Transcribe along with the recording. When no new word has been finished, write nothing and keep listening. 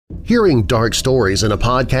Hearing dark stories in a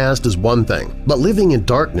podcast is one thing, but living in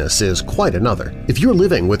darkness is quite another. If you're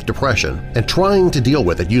living with depression and trying to deal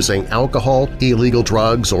with it using alcohol, illegal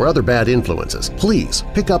drugs, or other bad influences, please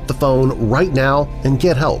pick up the phone right now and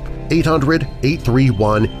get help.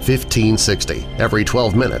 800-831-1560. Every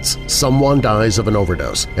 12 minutes, someone dies of an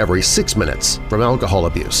overdose. Every 6 minutes from alcohol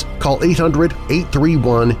abuse. Call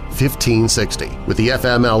 800-831-1560. With the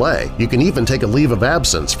FMLA, you can even take a leave of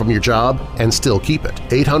absence from your job and still keep it.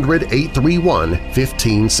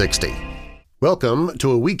 800-831-1560. Welcome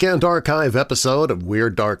to a Weekend Archive episode of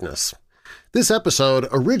Weird Darkness. This episode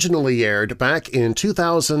originally aired back in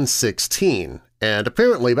 2016, and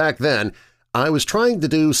apparently back then I was trying to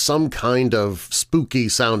do some kind of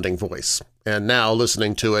spooky-sounding voice, and now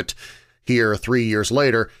listening to it here 3 years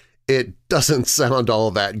later, it doesn't sound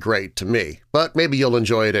all that great to me, but maybe you'll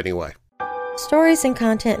enjoy it anyway. Stories and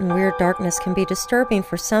content in Weird Darkness can be disturbing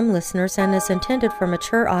for some listeners and is intended for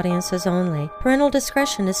mature audiences only. Parental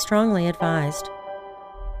discretion is strongly advised.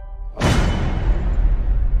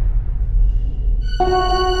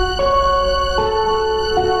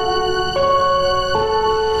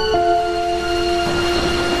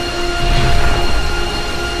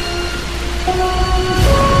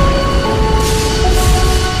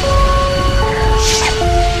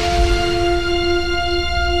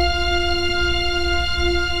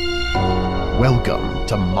 Welcome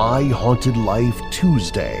to My Haunted Life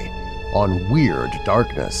Tuesday on Weird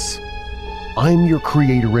Darkness. I'm your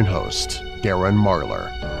creator and host, Darren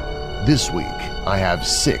Marlar. This week, I have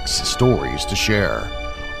 6 stories to share,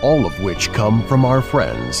 all of which come from our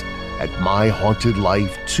friends at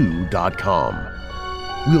MyHauntedLife2.com.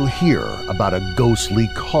 We'll hear about a ghostly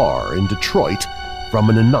car in Detroit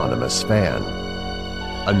from an anonymous fan.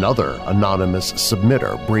 Another anonymous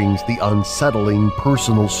submitter brings the unsettling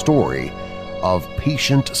personal story of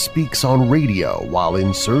patient speaks on radio while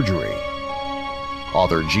in surgery.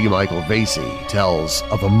 Author G. Michael Vasey tells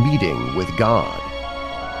of a meeting with God.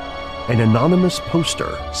 An anonymous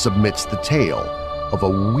poster submits the tale of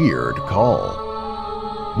a weird call.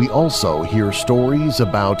 We also hear stories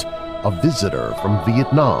about a visitor from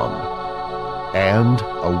Vietnam and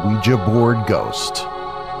a Ouija board ghost.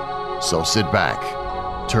 So sit back,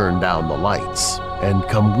 turn down the lights, and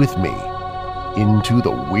come with me into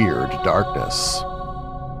the Weird Darkness.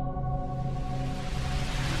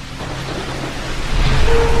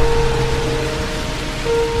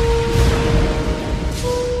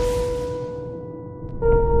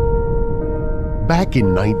 Back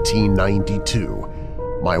in 1992,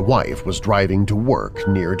 my wife was driving to work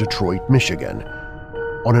near Detroit, Michigan.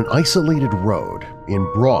 On an isolated road in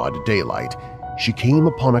broad daylight, she came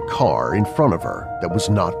upon a car in front of her that was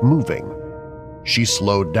not moving. She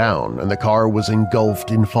slowed down and the car was engulfed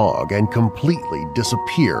in fog and completely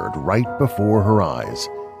disappeared right before her eyes.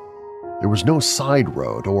 There was no side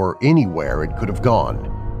road or anywhere it could have gone.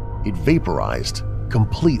 It vaporized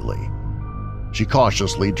completely. She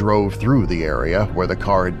cautiously drove through the area where the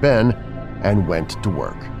car had been and went to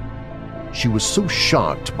work. She was so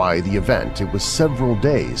shocked by the event it was several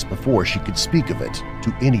days before she could speak of it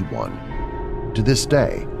to anyone. To this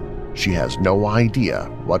day, she has no idea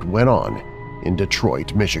what went on in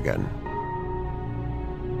Detroit, Michigan.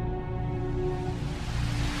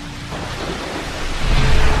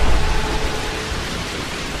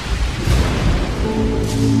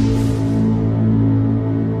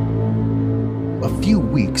 A few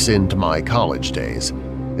weeks into my college days,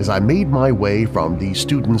 as I made my way from the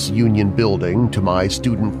Students' Union building to my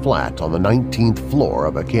student flat on the 19th floor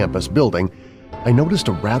of a campus building, I noticed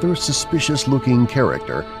a rather suspicious-looking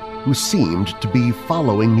character who seemed to be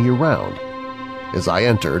following me around. As I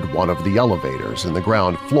entered one of the elevators in the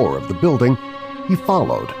ground floor of the building, he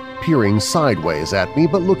followed, peering sideways at me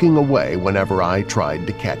but looking away whenever I tried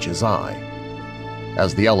to catch his eye.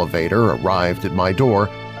 As the elevator arrived at my door,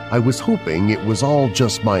 I was hoping it was all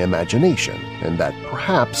just my imagination and that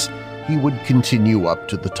perhaps he would continue up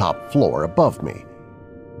to the top floor above me.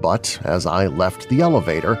 But as I left the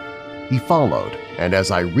elevator, he followed, and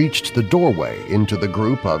as I reached the doorway into the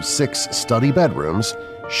group of 6 study bedrooms,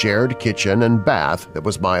 shared kitchen and bath that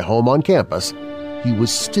was my home on campus, he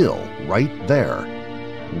was still right there,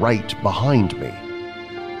 right behind me.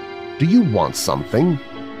 "Do you want something?"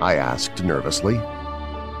 I asked nervously.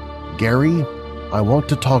 "Gary, I want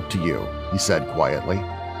to talk to you," he said quietly.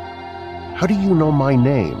 "How do you know my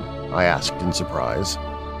name?" I asked in surprise.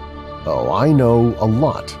 "Oh, I know a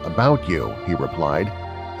lot about you," he replied,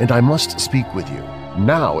 "and I must speak with you,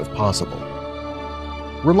 now if possible."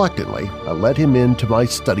 Reluctantly, I led him into my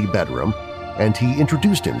study bedroom, and he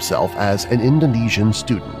introduced himself as an Indonesian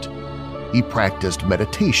student. He practiced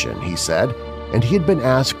meditation, he said, and he had been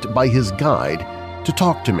asked by his guide to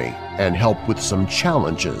talk to me and help with some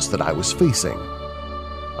challenges that I was facing.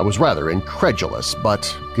 I was rather incredulous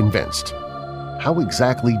but convinced. How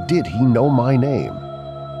exactly did he know my name?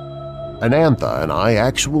 Anantha and I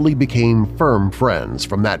actually became firm friends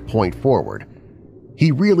from that point forward.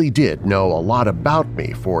 He really did know a lot about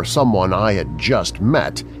me for someone I had just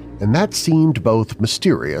met, and that seemed both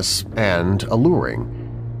mysterious and alluring.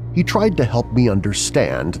 He tried to help me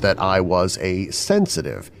understand that I was a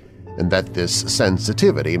sensitive, and that this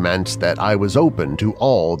sensitivity meant that I was open to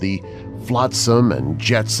all the flotsam and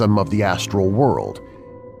jetsam of the astral world.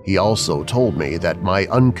 He also told me that my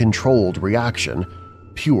uncontrolled reaction,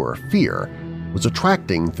 pure fear, was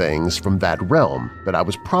attracting things from that realm that I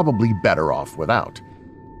was probably better off without.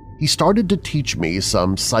 He started to teach me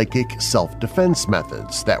some psychic self-defense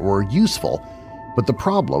methods that were useful, but the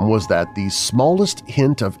problem was that the smallest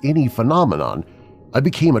hint of any phenomenon, I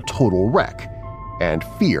became a total wreck, and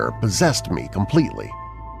fear possessed me completely.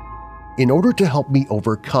 In order to help me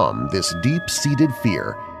overcome this deep-seated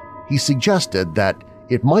fear, he suggested that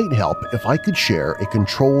it might help if I could share a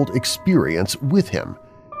controlled experience with him.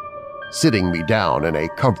 Sitting me down in a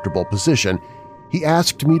comfortable position, he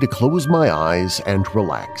asked me to close my eyes and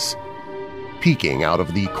relax. Peeking out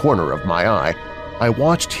of the corner of my eye, I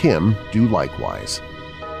watched him do likewise.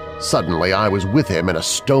 Suddenly I was with him in a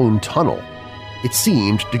stone tunnel. It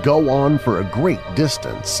seemed to go on for a great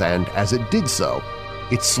distance, and as it did so,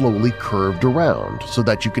 it slowly curved around so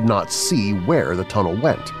that you could not see where the tunnel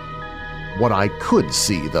went. What I could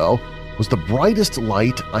see, though, was the brightest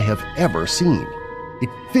light I have ever seen. It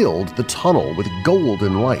filled the tunnel with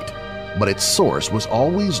golden light, but its source was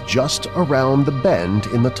always just around the bend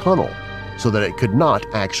in the tunnel, so that it could not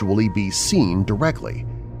actually be seen directly.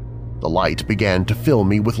 The light began to fill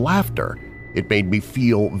me with laughter. It made me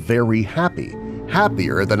feel very happy,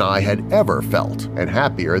 happier than I had ever felt and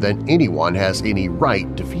happier than anyone has any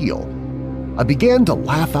right to feel. I began to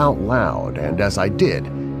laugh out loud, and as I did,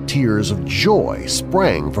 tears of joy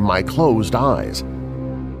sprang from my closed eyes.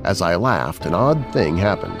 As I laughed, an odd thing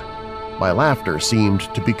happened. My laughter seemed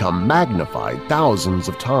to become magnified thousands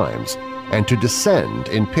of times and to descend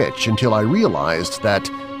in pitch until I realized that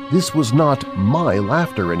this was not my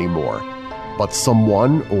laughter anymore, but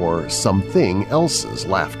someone or something else's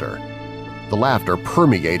laughter. The laughter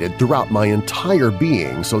permeated throughout my entire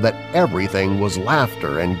being so that everything was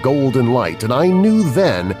laughter and golden light, and I knew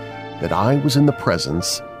then that I was in the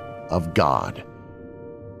presence of God.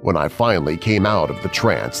 When I finally came out of the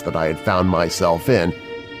trance that I had found myself in,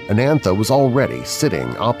 Anantha was already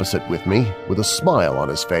sitting opposite with me with a smile on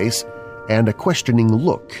his face and a questioning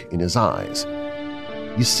look in his eyes.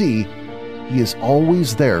 "You see, he is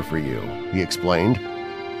always there for you," he explained.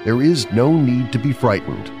 "There is no need to be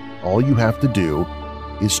frightened. All you have to do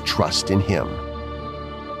is trust in him."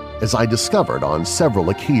 As I discovered on several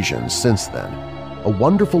occasions since then, a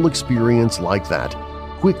wonderful experience like that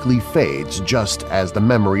quickly fades just as the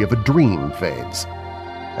memory of a dream fades.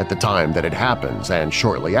 At the time that it happens and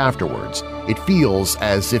shortly afterwards, it feels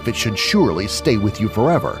as if it should surely stay with you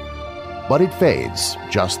forever, but it fades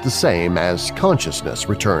just the same as consciousness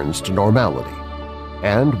returns to normality.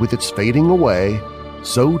 And with its fading away,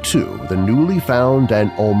 so too the newly found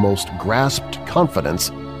and almost grasped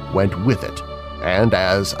confidence went with it, and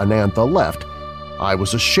as Anantha left, I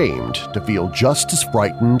was ashamed to feel just as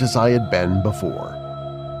frightened as I had been before.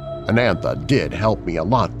 Anantha did help me a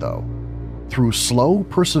lot, though. Through slow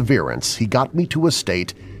perseverance, he got me to a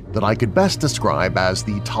state that I could best describe as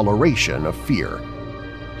the toleration of fear.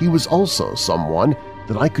 He was also someone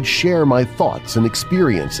that I could share my thoughts and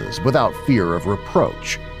experiences without fear of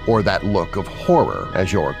reproach or that look of horror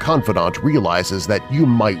as your confidant realizes that you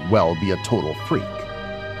might well be a total freak.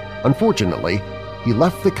 Unfortunately, he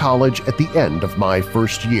left the college at the end of my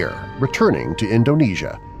first year, returning to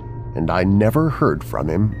Indonesia, and I never heard from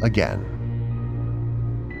him again.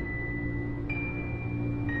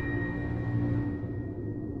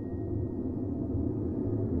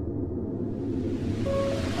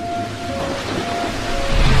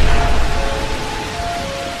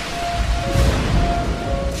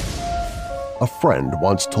 A friend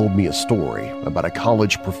once told me a story about a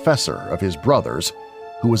college professor of his brother's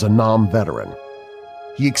who was a Nam veteran.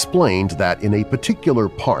 He explained that in a particular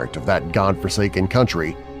part of that godforsaken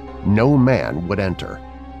country, no man would enter.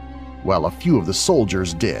 Well, a few of the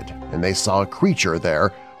soldiers did, and they saw a creature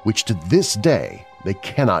there which to this day they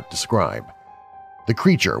cannot describe. The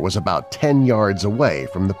creature was about 10 yards away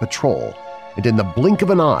from the patrol, and in the blink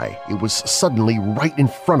of an eye it was suddenly right in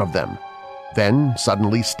front of them, then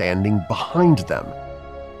suddenly standing behind them.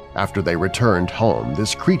 After they returned home,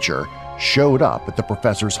 this creature showed up at the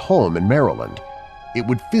professor's home in Maryland. It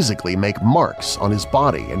would physically make marks on his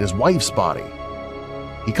body and his wife's body.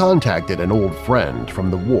 He contacted an old friend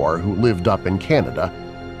from the war who lived up in Canada,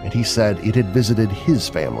 and he said it had visited his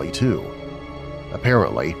family too.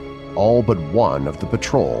 Apparently, all but one of the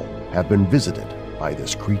patrol have been visited by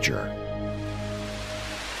this creature.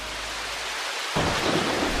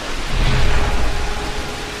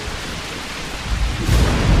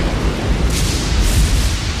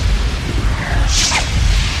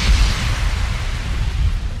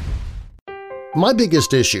 My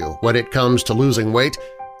biggest issue when it comes to losing weight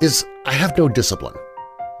is I have no discipline.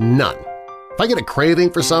 None. If I get a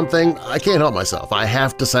craving for something, I can't help myself. I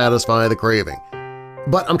have to satisfy the craving.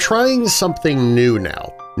 But I'm trying something new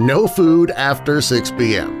now. No food after 6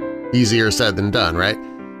 p.m. Easier said than done, right?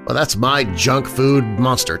 Well, that's my junk food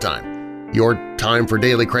monster time. Your time for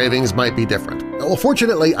daily cravings might be different. Well,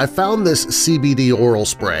 fortunately, I found this CBD oral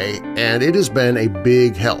spray, and it has been a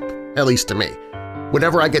big help, at least to me.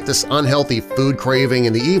 Whenever I get this unhealthy food craving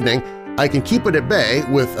in the evening, I can keep it at bay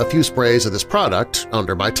with a few sprays of this product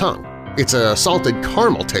under my tongue. It's a salted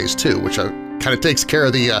caramel taste, too, which kind of takes care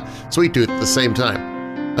of the sweet tooth at the same time.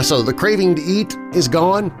 So the craving to eat is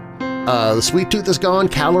gone, the sweet tooth is gone,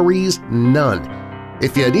 calories none.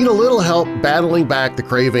 If you need a little help battling back the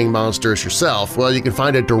craving monsters yourself, well, you can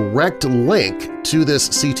find a direct link to this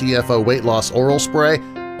CTFO weight loss oral spray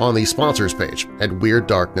on the sponsors page at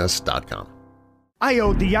WeirdDarkness.com. I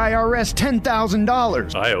owed the IRS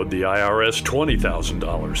 $10,000. I owed the IRS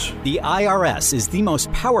 $20,000. The IRS is the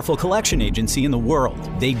most powerful collection agency in the world.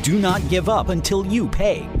 They do not give up until you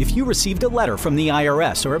pay. If you received a letter from the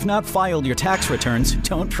IRS or have not filed your tax returns,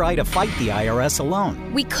 don't try to fight the IRS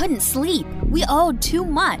alone. We couldn't sleep. We owed too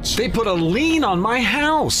much. They put a lien on my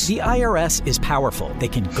house. The IRS is powerful. They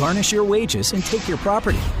can garnish your wages and take your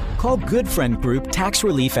property. Call Good Friend Group Tax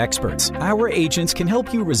Relief Experts. Our agents can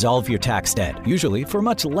help you resolve your tax debt, usually for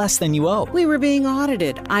much less than you owe. We were being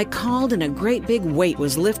audited. I called and a great big weight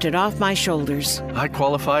was lifted off my shoulders. I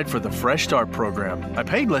qualified for the Fresh Start program. I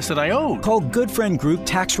paid less than I owed. Call Good Friend Group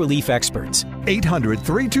Tax Relief Experts.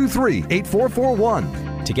 800-323-8441.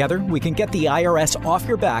 Together, we can get the IRS off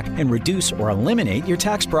your back and reduce or eliminate your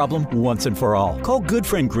tax problem once and for all. Call Good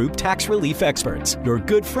Friend Group Tax Relief Experts. Your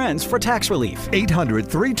good friends for tax relief.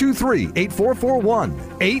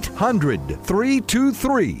 800-323-8441.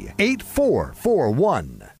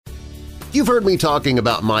 800-323-8441. You've heard me talking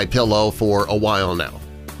about MyPillow for a while now.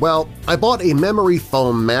 Well, I bought a memory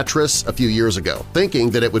foam mattress a few years ago,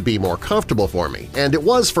 thinking that it would be more comfortable for me, and it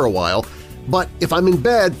was for a while. But if I'm in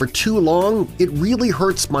bed for too long, it really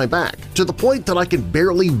hurts my back, to the point that I can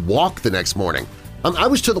barely walk the next morning. I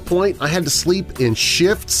was to the point I had to sleep in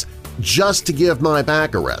shifts just to give my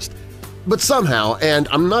back a rest. But somehow, and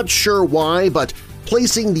I'm not sure why, but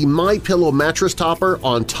placing the MyPillow mattress topper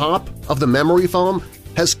on top of the memory foam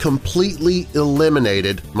has completely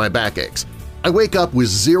eliminated my backaches. I wake up with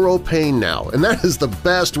zero pain now, and that is the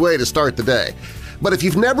best way to start the day. But if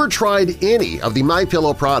you've never tried any of the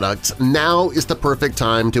MyPillow products, now is the perfect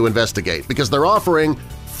time to investigate because they're offering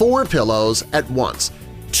 4 pillows at once,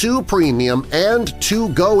 2 premium and 2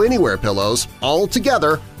 go-anywhere pillows all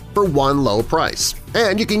together for one low price.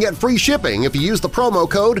 And you can get free shipping if you use the promo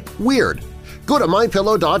code WEIRD. Go to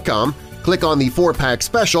MyPillow.com, click on the 4-pack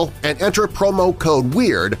special, and enter promo code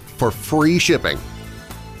WEIRD for free shipping.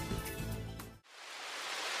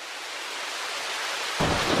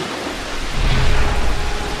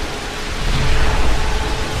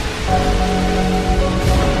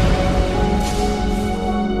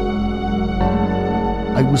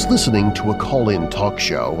 I was listening to a call-in talk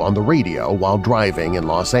show on the radio while driving in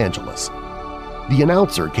Los Angeles. The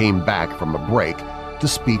announcer came back from a break to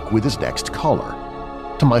speak with his next caller.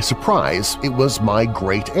 To my surprise, it was my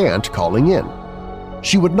great-aunt calling in.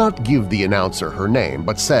 She would not give the announcer her name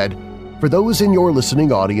but said, "For those in your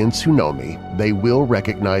listening audience who know me, they will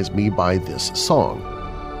recognize me by this song,"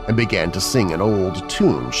 and began to sing an old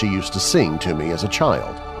tune she used to sing to me as a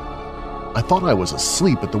child. I thought I was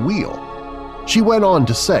asleep at the wheel. She went on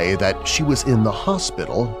to say that she was in the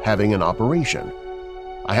hospital having an operation.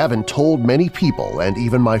 I haven't told many people and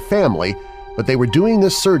even my family, but they were doing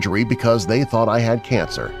this surgery because they thought I had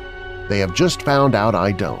cancer. They have just found out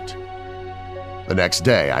I don't. The next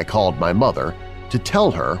day I called my mother to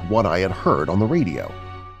tell her what I had heard on the radio.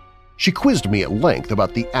 She quizzed me at length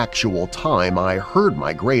about the actual time I heard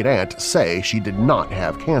my great-aunt say she did not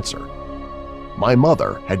have cancer. My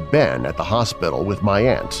mother had been at the hospital with my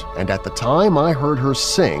aunt, and at the time I heard her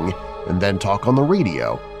sing and then talk on the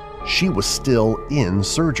radio, she was still in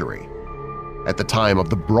surgery. At the time of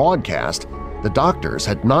the broadcast, the doctors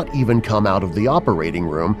had not even come out of the operating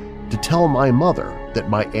room to tell my mother that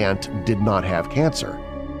my aunt did not have cancer.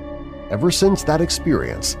 Ever since that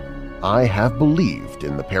experience, I have believed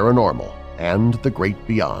in the paranormal and the great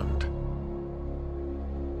beyond.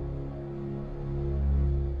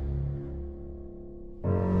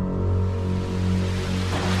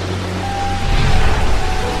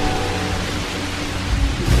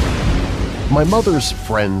 My mother's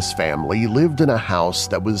friend's family lived in a house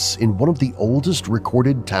that was in one of the oldest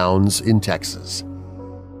recorded towns in Texas.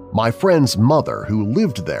 My friend's mother, who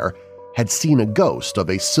lived there, had seen a ghost of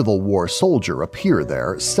a Civil War soldier appear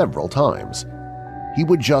there several times. He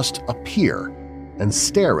would just appear and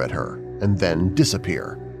stare at her and then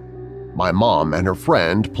disappear. My mom and her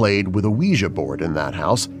friend played with a Ouija board in that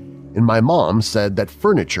house, and my mom said that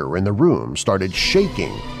furniture in the room started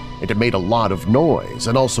shaking and it made a lot of noise,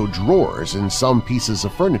 and also drawers in some pieces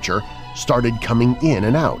of furniture started coming in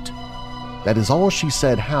and out. That is all she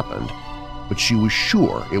said happened, but she was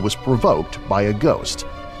sure it was provoked by a ghost,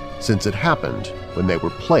 since it happened when they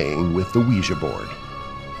were playing with the Ouija board.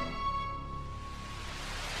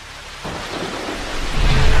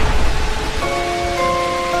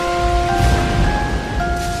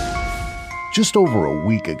 Just over a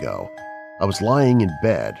week ago, I was lying in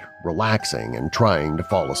bed, relaxing and trying to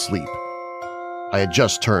fall asleep. I had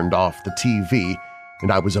just turned off the TV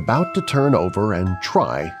and I was about to turn over and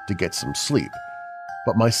try to get some sleep,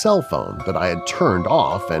 but my cell phone that I had turned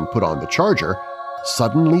off and put on the charger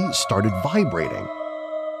suddenly started vibrating.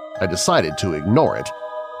 I decided to ignore it,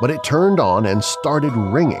 but it turned on and started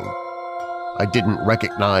ringing. I didn't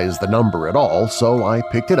recognize the number at all, so I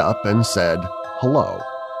picked it up and said, "Hello."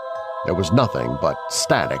 There was nothing but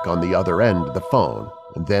static on the other end of the phone,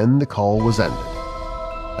 and then the call was ended.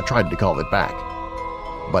 I tried to call it back,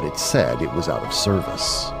 but it said it was out of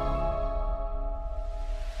service.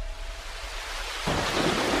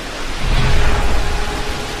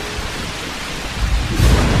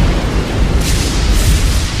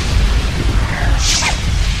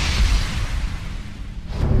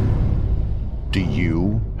 Do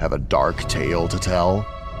you have a dark tale to tell?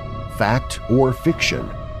 Fact or fiction?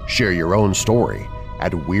 Share your own story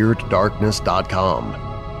at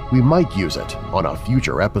WeirdDarkness.com. We might use it on a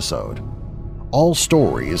future episode. All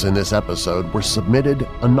stories in this episode were submitted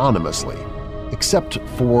anonymously, except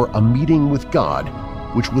for A Meeting with God,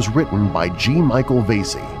 which was written by G. Michael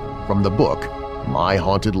Vasey from the book My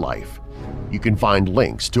Haunted Life. You can find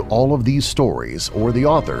links to all of these stories or the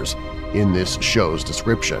authors in this show's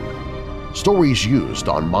description. Stories used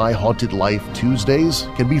on My Haunted Life Tuesdays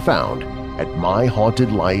can be found at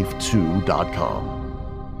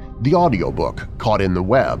myhauntedlife2.com. The audiobook Caught in the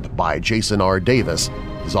Web by Jason R. Davis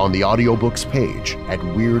is on the audiobooks page at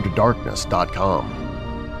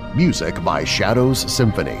WeirdDarkness.com. Music by Shadows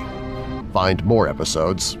Symphony. Find more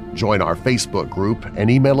episodes, join our Facebook group, and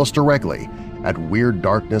email us directly at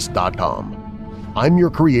WeirdDarkness.com. I'm your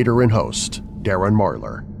creator and host, Darren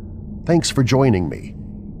Marlar. Thanks for joining me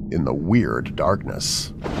in the Weird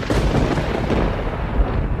Darkness.